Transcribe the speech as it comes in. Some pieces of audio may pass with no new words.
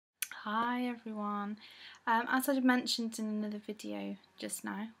Hi everyone. As I mentioned in another video just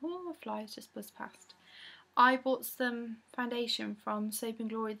now, oh, a fly's just buzzed past. I bought some foundation from Soap and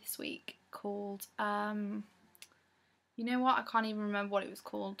Glory this week called, you know what, I can't even remember what it was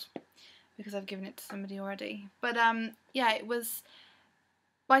called because I've given it to somebody already. But yeah, it was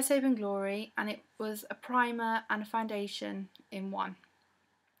by Soap and Glory and it was a primer and a foundation in one.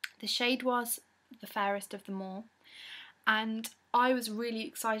 The shade was the fairest of them all. And I was really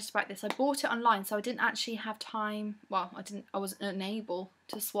excited about this. I bought it online, so I didn't actually have time. Well, I wasn't unable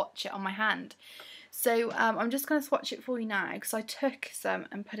to swatch it on my hand. So I'm just going to swatch it for you now because I took some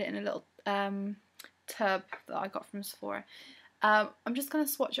and put it in a little tub that I got from Sephora. I'm just going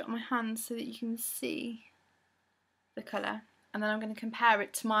to swatch it on my hand so that you can see the colour, and then I'm going to compare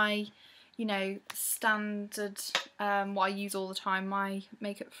it to my, you know, standard what I use all the time, my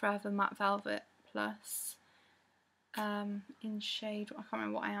Makeup Forever Matte Velvet Plus. In shade, I can't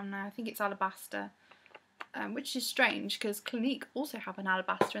remember what I am now, I think it's Alabaster, which is strange because Clinique also have an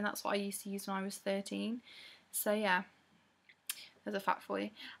Alabaster and that's what I used to use when I was 13, so yeah, there's a fact for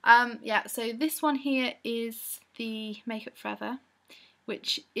you. Yeah, so this one here is the Makeup Forever,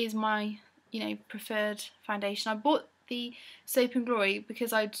 which is my, you know, preferred foundation. I bought the Soap and Glory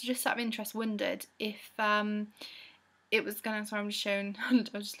because I just out of interest wondered if it was gonna, sorry I'm just showing, I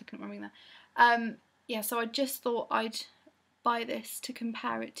was just looking at my ring there. Yeah, so I just thought I'd buy this to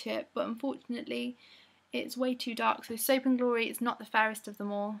compare it to it, but unfortunately it's way too dark. So Soap and Glory is not the fairest of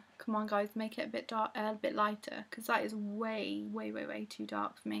them all. Come on guys, make it a bit dark, a bit lighter, because that is way too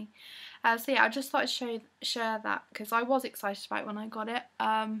dark for me. So yeah, I just thought I'd share that because I was excited about it when I got it,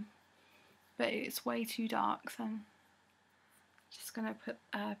 but it's way too dark, so I'm just going to put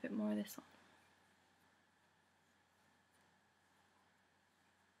a bit more of this on.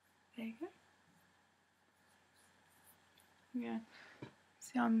 There you go. Yeah,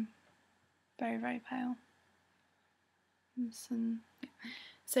 see I'm very pale. Yeah.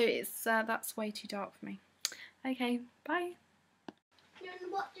 So it's that's way too dark for me. Okay, bye. You want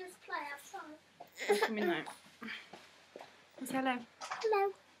to watch us play outside? I'm coming now. Say hello.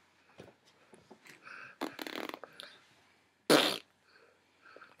 Hello.